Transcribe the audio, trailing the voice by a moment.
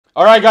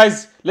All right,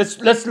 guys,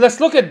 let's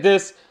look at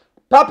this.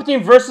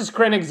 Palpatine versus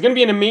Krennic is gonna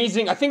be an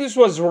amazing. I think this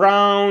was the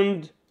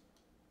round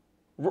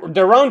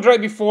right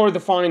before the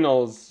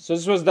finals. So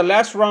this was the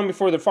last round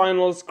before the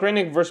finals.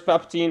 Krennic versus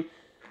Palpatine.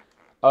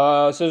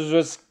 So this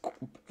was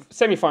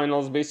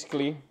semifinals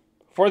basically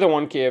for the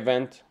 1K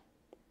event.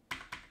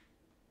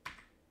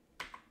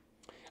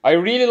 I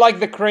really like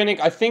the Krennic.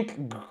 I think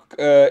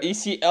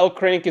𝐂𝐸𝐿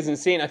Krennic is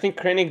insane. I think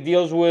Krennic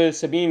deals with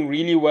Sabine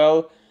really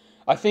well.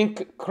 I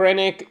think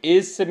Krennic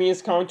is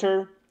Sabine's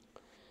counter.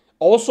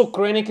 Also,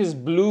 Krennic is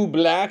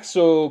blue-black,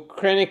 so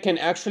Krennic can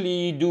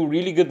actually do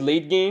really good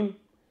late game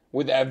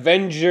with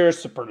Avengers,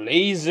 super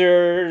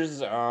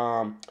lasers.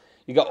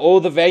 You got all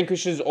the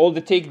vanquishes, all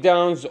the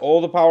takedowns, all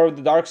the power of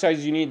the dark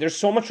sides you need. There's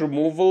so much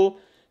removal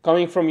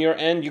coming from your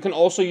end. You can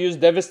also use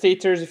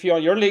Devastators if you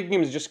want. Your late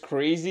game is just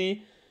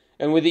crazy.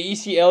 And with the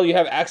𝐂𝐸𝐿, you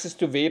have access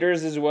to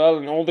Vaders as well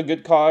and all the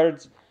good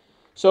cards.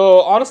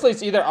 So, honestly,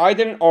 it's either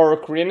𝐖DEN or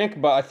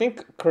Krennic, but I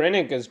think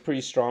Krennic is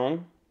pretty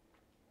strong.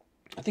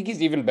 I think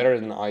he's even better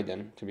than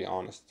𝐖DEN, to be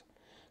honest.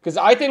 Because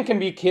𝐖DEN can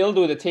be killed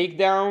with a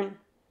takedown,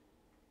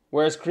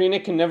 whereas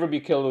Krennic can never be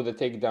killed with a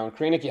takedown.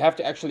 Krennic, you have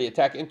to actually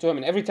attack into him,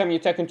 and every time you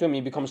attack into him,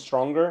 he becomes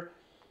stronger.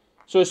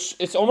 So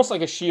it's almost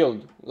like a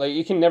shield. Like,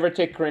 you can never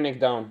take Krennic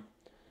down.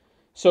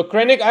 So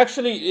Krennic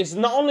actually is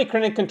not only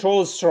Krennic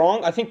control is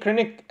strong, I think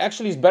Krennic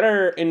actually is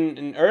better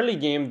in early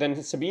game than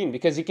Sabine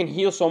because he can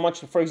heal so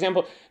much. For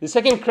example, the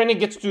second Krennic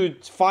gets to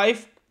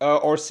 5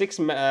 or 6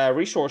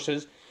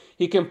 resources,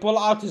 he can pull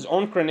out his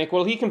own Krennic.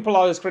 Well, he can pull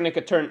out his Krennic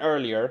a turn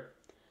earlier.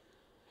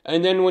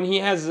 And then when he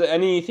has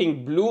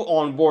anything blue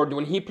on board,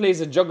 when he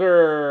plays a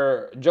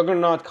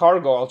Juggernaut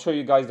Cargo, I'll show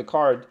you guys the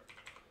card.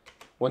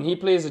 When he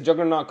plays a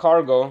Juggernaut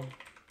Cargo,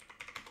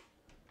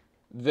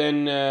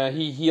 then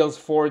he heals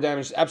 4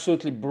 damage. It's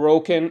absolutely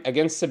broken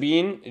against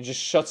Sabine. It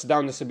just shuts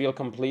down the Sabine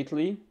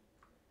completely.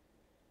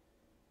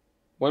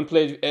 When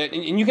played,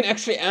 and you can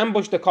actually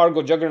ambush the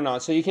Cargo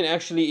Juggernaut, so you can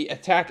actually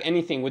attack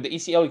anything. With the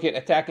𝐂𝐸𝐿, you can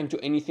attack into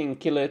anything,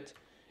 kill it,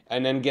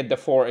 and then get the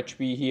 4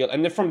 HP heal.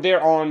 And then from there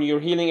on,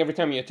 you're healing every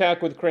time you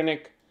attack with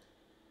Krennic.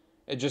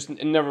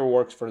 It never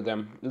works for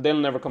them. They'll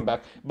never come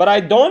back. But I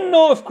don't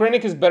know if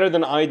Krennic is better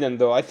than 𝐖DEN,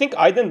 though. I think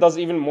𝐖DEN does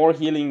even more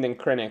healing than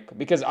Krennic,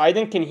 because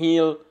𝐖DEN can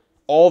heal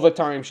all the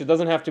time. She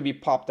doesn't have to be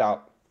popped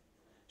out.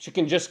 She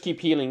can just keep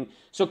healing.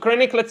 So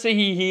Krennic, let's say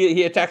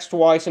he attacks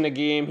twice in a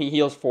game, he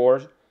heals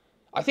 4.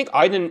 I think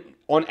𝐖DEN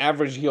on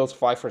average heals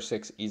 5 or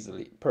 6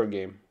 easily per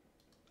game.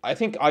 I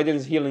think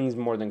𝐖DEN's healing is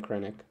more than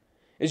Krennic.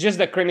 It's just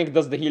that Krennic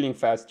does the healing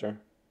faster.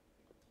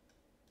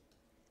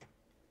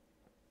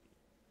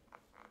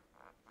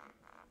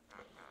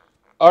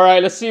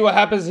 Alright, let's see what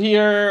happens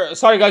here.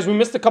 Sorry guys, we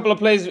missed a couple of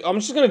plays. I'm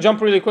just going to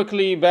jump really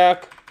quickly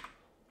back.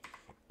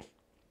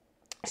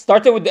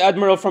 Started with the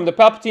Admiral from the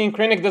Palpatine.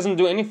 Krennic doesn't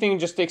do anything,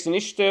 just takes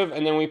initiative,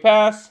 and then we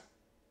pass.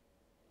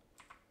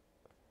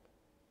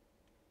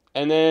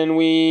 And then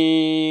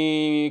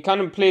we kind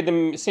of play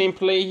the same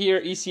play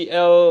here,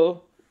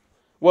 𝐂𝐸𝐿.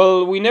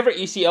 Well, we never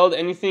𝐂𝐸𝐿'd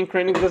anything.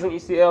 Krennic doesn't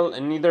𝐂𝐸𝐿,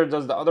 and neither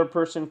does the other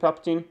person,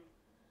 Palpatine.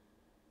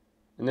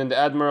 And then the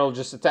Admiral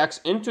just attacks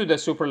into the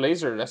super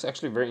laser. That's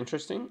actually very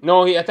interesting.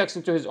 No, he attacks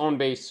into his own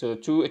base, so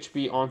 2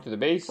 HP onto the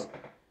base.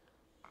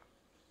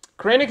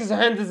 Krennic's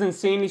hand is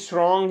insanely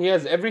strong. He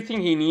has everything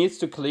he needs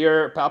to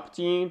clear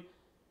Palpatine.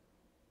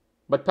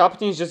 But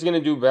Palpatine's just going to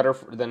do better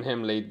than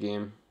him late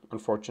game,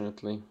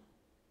 unfortunately.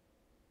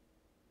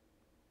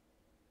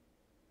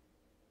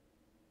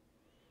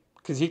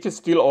 Because he can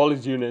steal all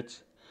his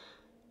units.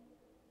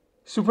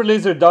 Super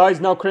Laser dies.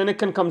 Now Krennic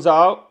can come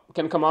out.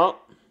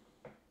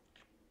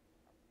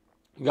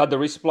 You got the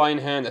resupply in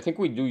hand. I think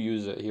we do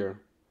use it here.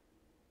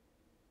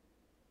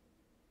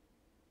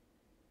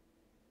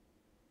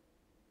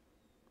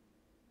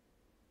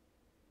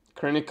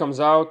 Krennic comes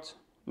out.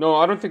 No,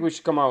 I don't think we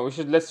should come out. We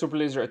should let Super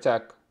Laser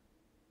attack.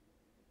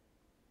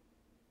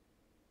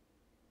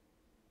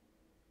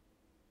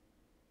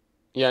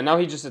 Yeah, now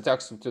he just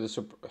attacks into the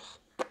super... Ugh.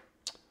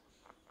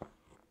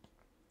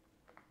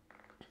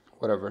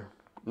 Whatever.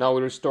 Now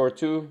we restore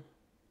 2.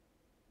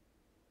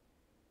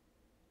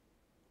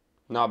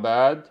 Not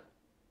bad.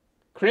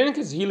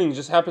 Krennic's healing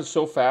just happens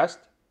so fast.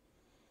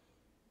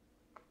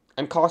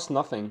 And costs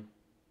nothing.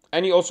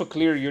 And you also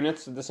clear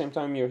units at the same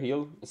time you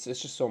heal. It's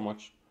just so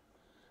much.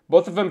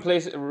 Both of them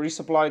place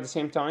resupply at the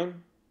same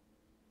time.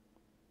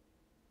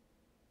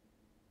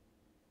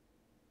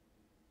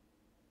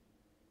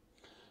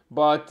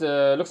 But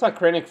looks like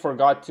Krennic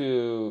forgot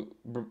to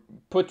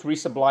put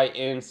resupply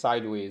in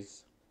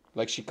sideways.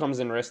 Like she comes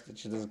in rested,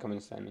 she doesn't come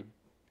in standing.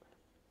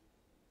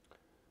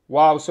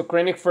 Wow, so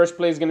Krennic first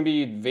play is going to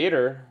be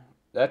Vader.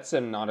 That's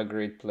not a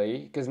great play,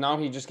 because now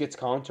he just gets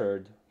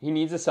countered. He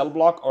needs a cell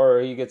block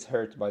or he gets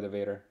hurt by the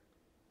Vader.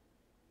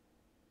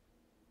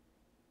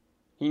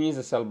 He needs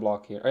a cell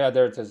block here. Oh yeah,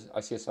 there it is.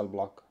 I see a cell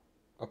block.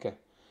 Okay.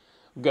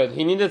 Good.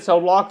 He needed cell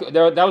block.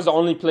 That was the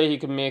only play he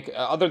could make.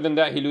 Other than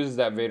that, he loses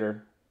that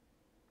Vader.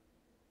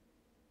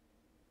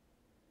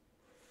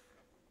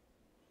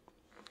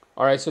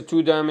 Alright, so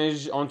 2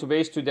 damage onto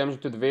base, 2 damage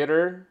to the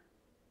Vader.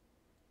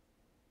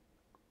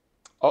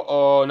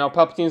 Uh-oh, now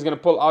Palpatine's gonna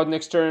pull out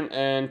next turn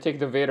and take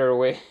the Vader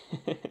away.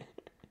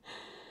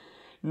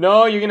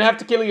 No, you're gonna have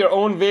to kill your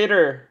own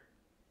Vader.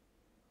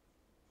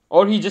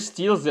 Or he just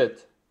steals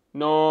it.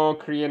 No,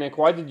 Krennic,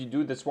 why did you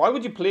do this? Why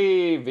would you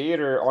play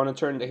Vader on a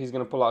turn that he's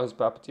gonna pull out his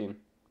Palpatine?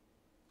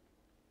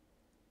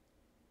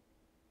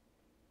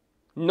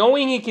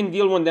 Knowing he can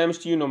deal 1 damage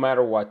to you no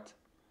matter what.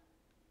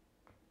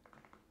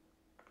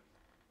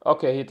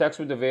 Okay, he attacks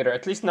with the Vader.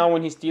 At least now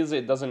when he steals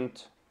it, it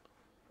doesn't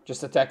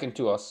just attack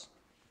into us.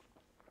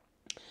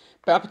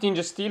 Palpatine,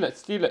 just steal it,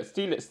 steal it,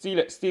 steal it, steal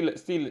it, steal it,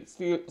 steal it,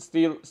 steal it,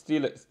 steal it,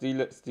 steal it, steal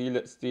it, steal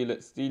it, steal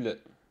it, steal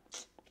it.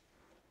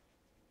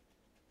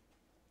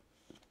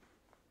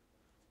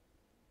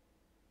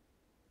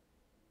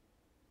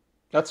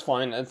 That's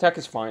fine. Attack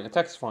is fine.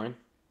 Attack is fine.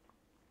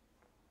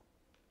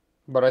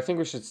 But I think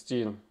we should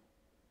steal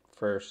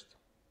first.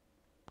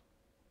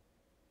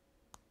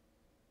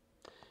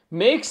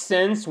 Makes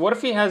sense. What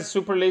if he has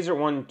super laser?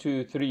 1,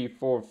 2, 3,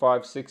 4,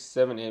 5, 6,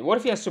 7, 8. What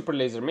if he has super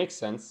laser? Makes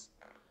sense.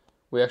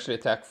 We actually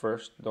attack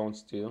first. Don't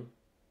steal.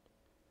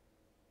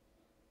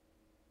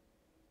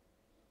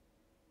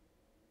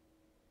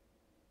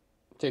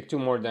 Take 2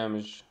 more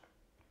damage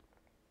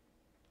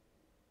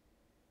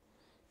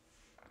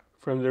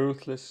from the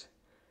Ruthless.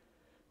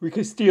 We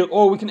can steal.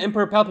 Oh, we can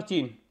Emperor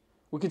Palpatine.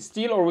 We can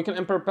steal or we can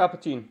Emperor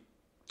Palpatine.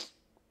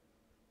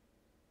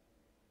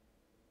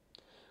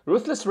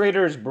 Ruthless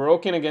Raider is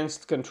broken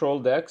against control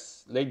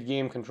decks, late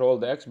game control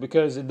decks,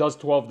 because it does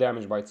 12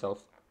 damage by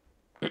itself.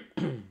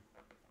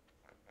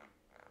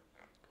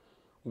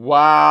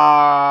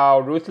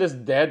 Wow, Ruthless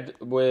dead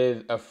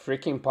with a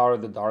freaking Power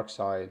of the Dark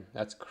Side.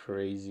 That's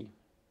crazy.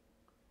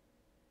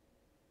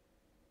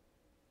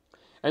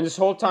 And this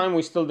whole time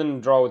we still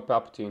didn't draw with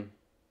Palpatine.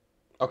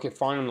 Okay,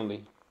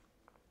 finally.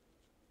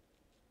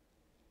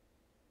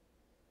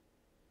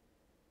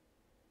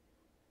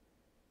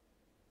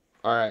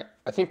 Alright,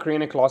 I think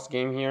Krennic lost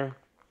game here.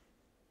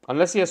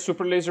 Unless he has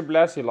Super Laser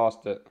Blast, he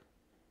lost it.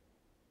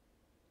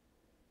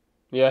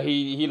 Yeah,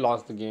 he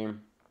lost the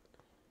game.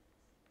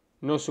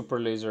 No Super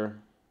Laser.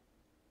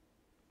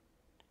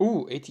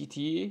 Ooh,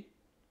 ATT.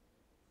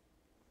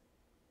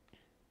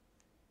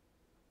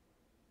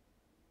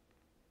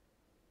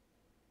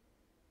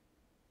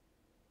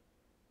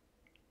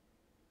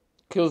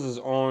 Kills his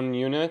own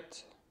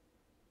unit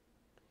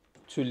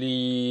to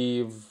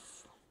leave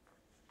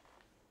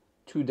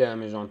 2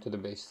 damage onto the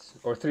base.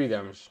 Or 3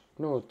 damage.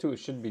 No, 2. It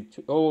should be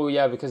 2. Oh,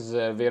 yeah, because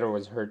Vader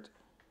was hurt.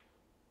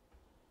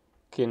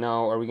 Okay,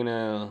 now are we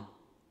gonna...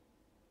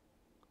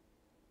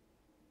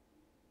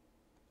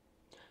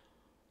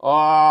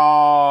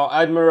 Oh,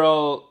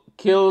 Admiral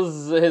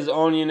kills his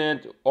own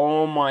unit.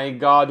 Oh my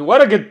god,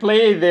 what a good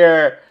play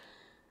there.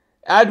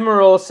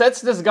 Admiral sets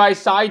this guy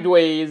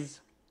sideways.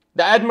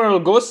 The Admiral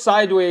goes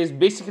sideways.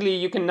 Basically,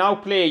 you can now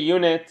play a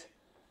unit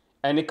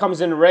and it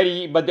comes in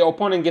ready, but the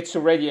opponent gets to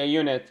ready a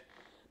unit.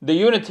 The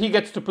unit he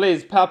gets to play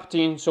is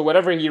Palpatine, so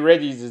whatever he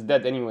readies is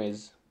dead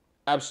anyways.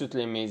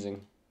 Absolutely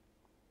amazing.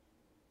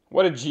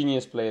 What a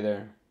genius play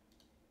there.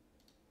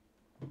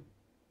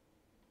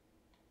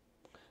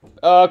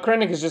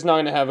 Krennic is just not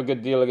going to have a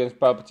good deal against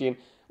Palpatine.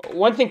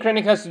 One thing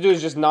Krennic has to do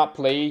is just not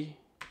play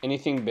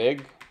anything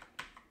big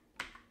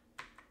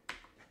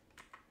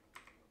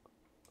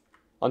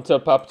until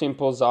Palpatine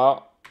pulls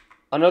out.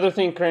 Another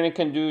thing Krennic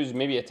can do is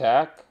maybe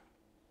attack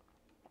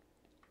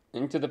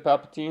into the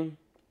Palpatine.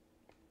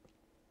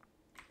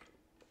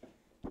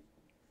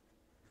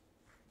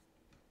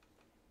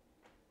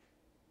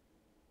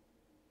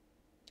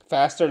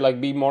 Faster,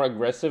 like be more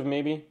aggressive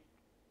maybe.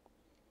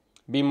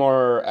 Be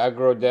more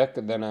aggro deck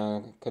than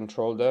a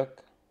control deck.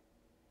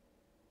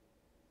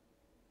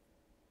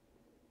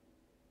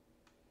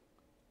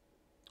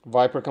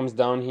 Viper comes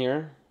down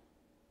here.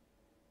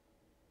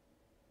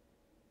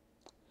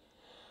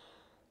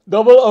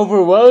 Double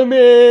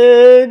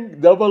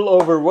overwhelming! Double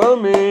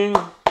overwhelming!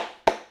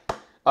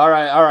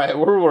 Alright,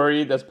 we're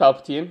worried. That's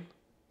Palpatine.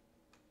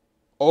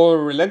 Oh,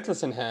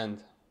 Relentless in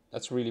hand.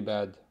 That's really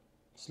bad.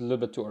 It's a little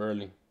bit too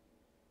early.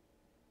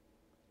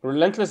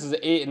 Relentless is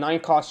a 9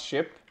 cost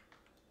ship.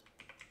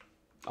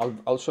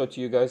 I'll show it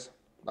to you guys.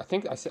 I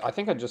think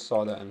I just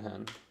saw that in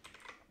hand.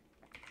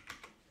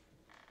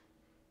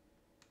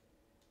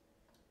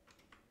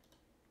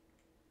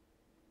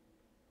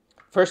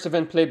 First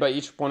event played by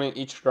each opponent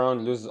each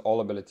round loses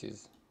all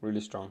abilities. Really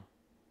strong.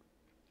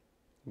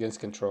 Against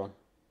control.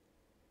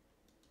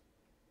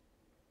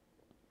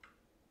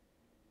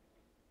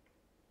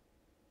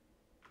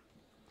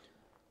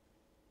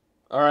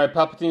 Alright,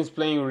 Palpatine's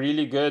playing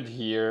really good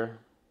here.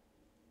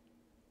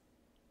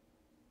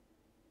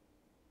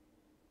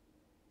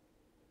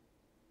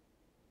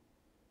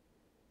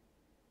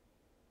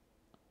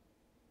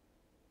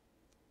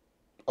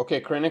 Okay,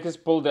 Krennic is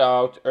pulled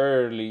out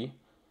early.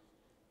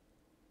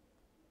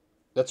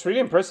 That's really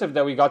impressive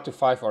that we got to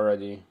 5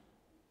 already.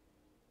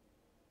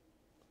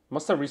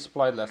 Must have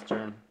resupplied last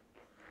turn.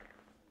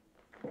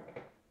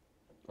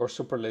 Or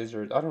super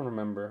lasered, I don't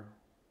remember.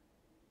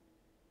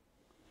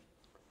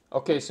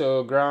 Okay,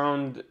 so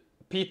ground.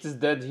 Pete is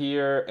dead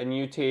here, and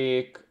you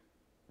take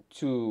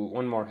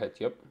one more hit,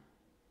 yep.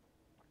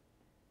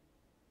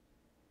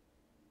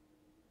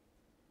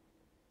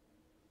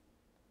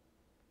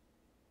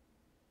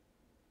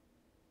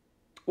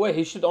 Wait,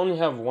 he should only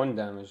have 1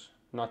 damage,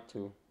 not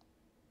 2.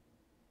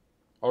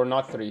 Or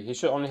not 3. He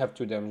should only have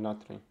 2 damage,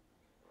 not 3.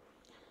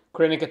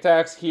 Krennic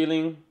attacks,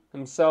 healing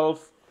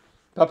himself.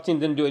 Palpatine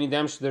didn't do any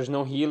damage, so there's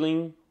no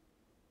healing.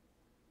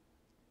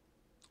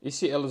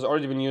 𝐸𝐶𝐿 has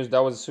already been used. That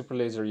was a super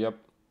laser, yep.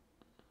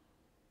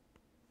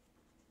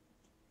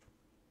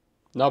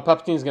 Now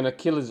Palpatine is gonna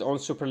kill his own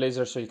super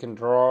laser so he can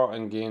draw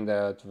and gain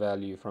that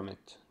value from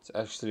it. It's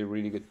actually a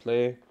really good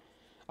play.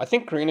 I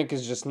think Krennic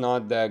is just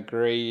not that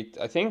great.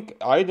 I think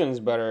𝐈𝐓𝐇's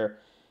better.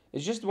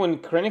 It's just when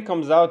Krennic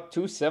comes out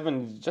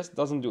 2-7, it just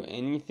doesn't do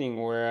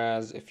anything.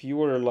 Whereas if you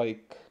were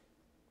like...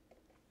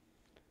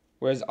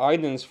 Whereas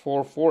𝐈𝐓𝐇's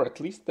 4-4, at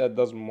least that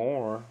does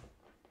more.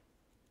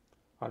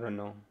 I don't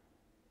know.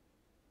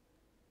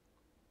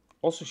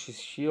 Also, she's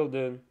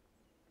shielded.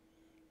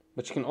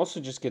 But she can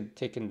also just get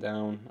taken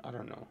down. I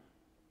don't know.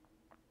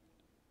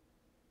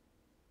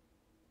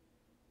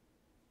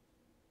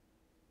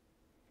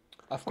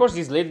 Of course,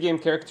 these late game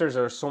characters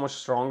are so much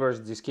stronger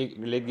as these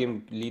late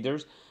game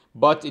leaders.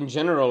 But in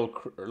general,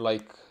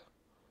 like,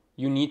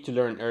 you need to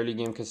learn early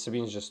game because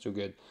Sabine's just too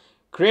good.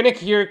 Krennic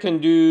here can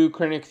do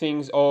Krennic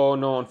things. Oh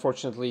no,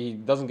 unfortunately, he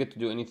doesn't get to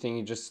do anything.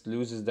 He just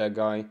loses that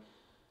guy.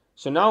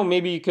 So now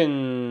maybe you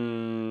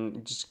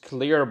can just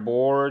clear a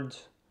board.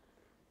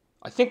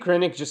 I think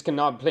Krennic just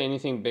cannot play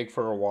anything big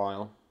for a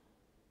while.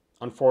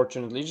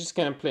 Unfortunately, he just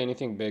can't play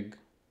anything big.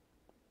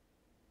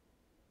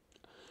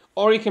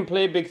 Or you can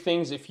play big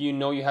things if you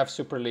know you have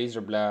Super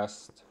Laser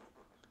Blast.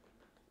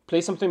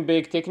 Play something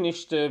big, take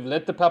initiative,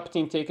 let the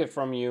Palpatine take it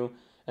from you,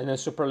 and then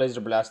Super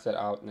Laser Blast it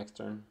out next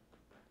turn.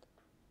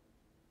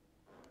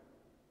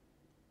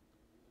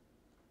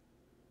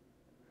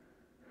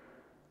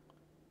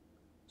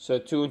 So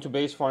 2 into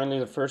base, finally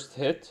the first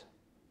hit.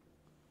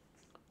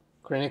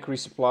 Krennic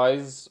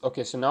resupplies.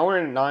 Okay, so now we're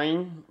in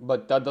 9,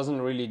 but that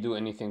doesn't really do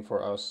anything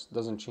for us.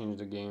 Doesn't change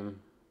the game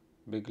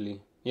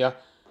bigly. Yeah.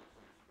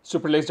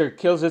 Super Laser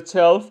kills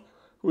itself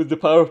with the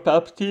power of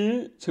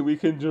Palpatine, so we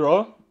can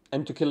draw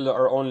and to kill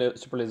our own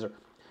Super Laser.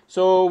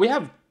 So we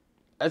have,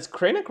 as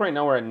Krennic right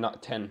now, we're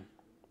at 10.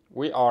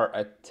 We are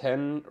at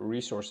 10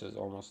 resources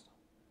almost.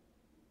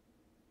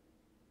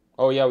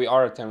 Oh yeah, we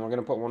are at 10. We're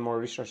gonna put one more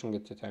resource and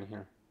get to 10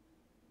 here.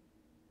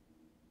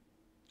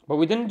 But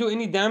we didn't do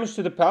any damage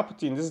to the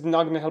Palpatine. This is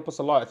not gonna help us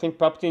a lot. I think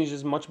Palpatine is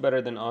just much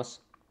better than us.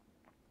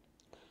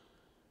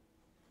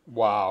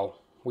 Wow,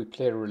 we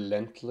play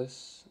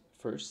Relentless.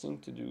 First thing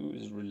to do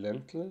is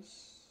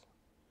Relentless.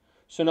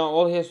 So now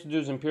all he has to do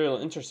is Imperial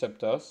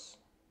intercept us,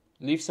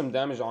 leave some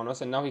damage on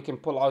us, and now he can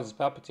pull out his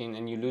Palpatine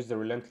and you lose the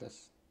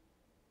Relentless.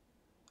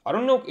 I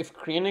don't know if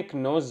Krennic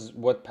knows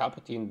what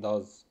Palpatine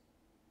does.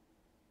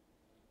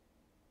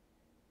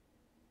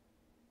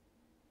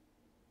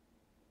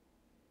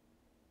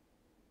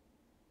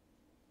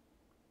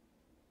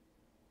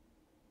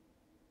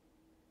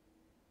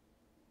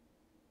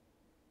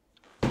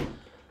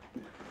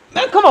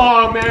 Man, come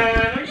on,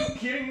 man! Are you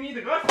kidding me?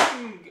 The guy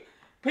fucking...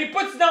 He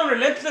puts down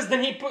Relentless,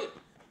 then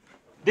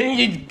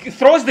he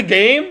throws the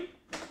game?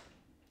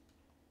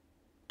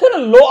 What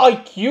kind of low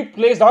IQ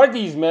plays are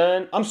these,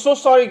 man? I'm so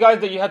sorry, guys,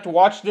 that you had to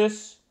watch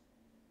this.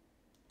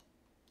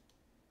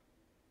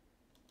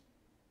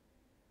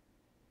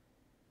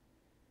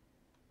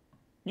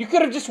 You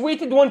could have just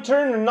waited one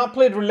turn and not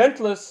played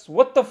Relentless.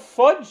 What the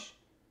fudge?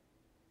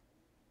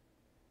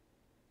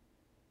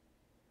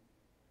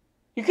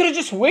 You could have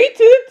just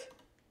waited.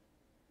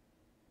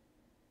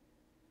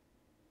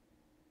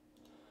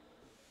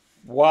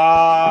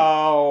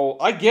 Wow.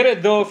 I get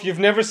it though. If you've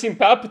never seen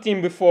Palpatine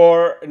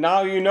before,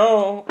 now you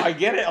know. I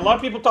get it. A lot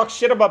of people talk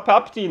shit about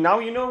Palpatine. Now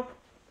you know.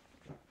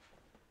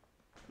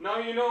 Now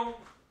you know.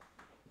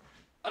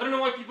 I don't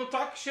know why people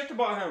talk shit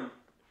about him.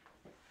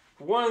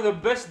 One of the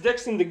best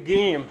decks in the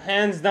game.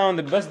 Hands down,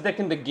 the best deck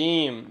in the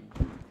game.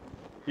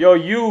 Yo,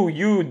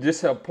 you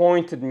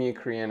disappointed me,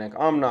 Krennic.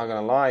 I'm not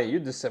gonna lie. You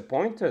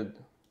disappointed.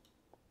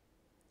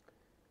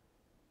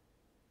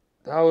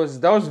 That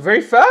was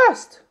very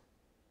fast.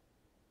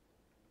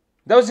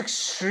 That was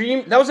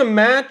extreme. That was a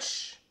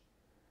match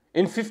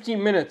in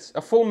 15 minutes.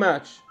 A full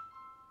match.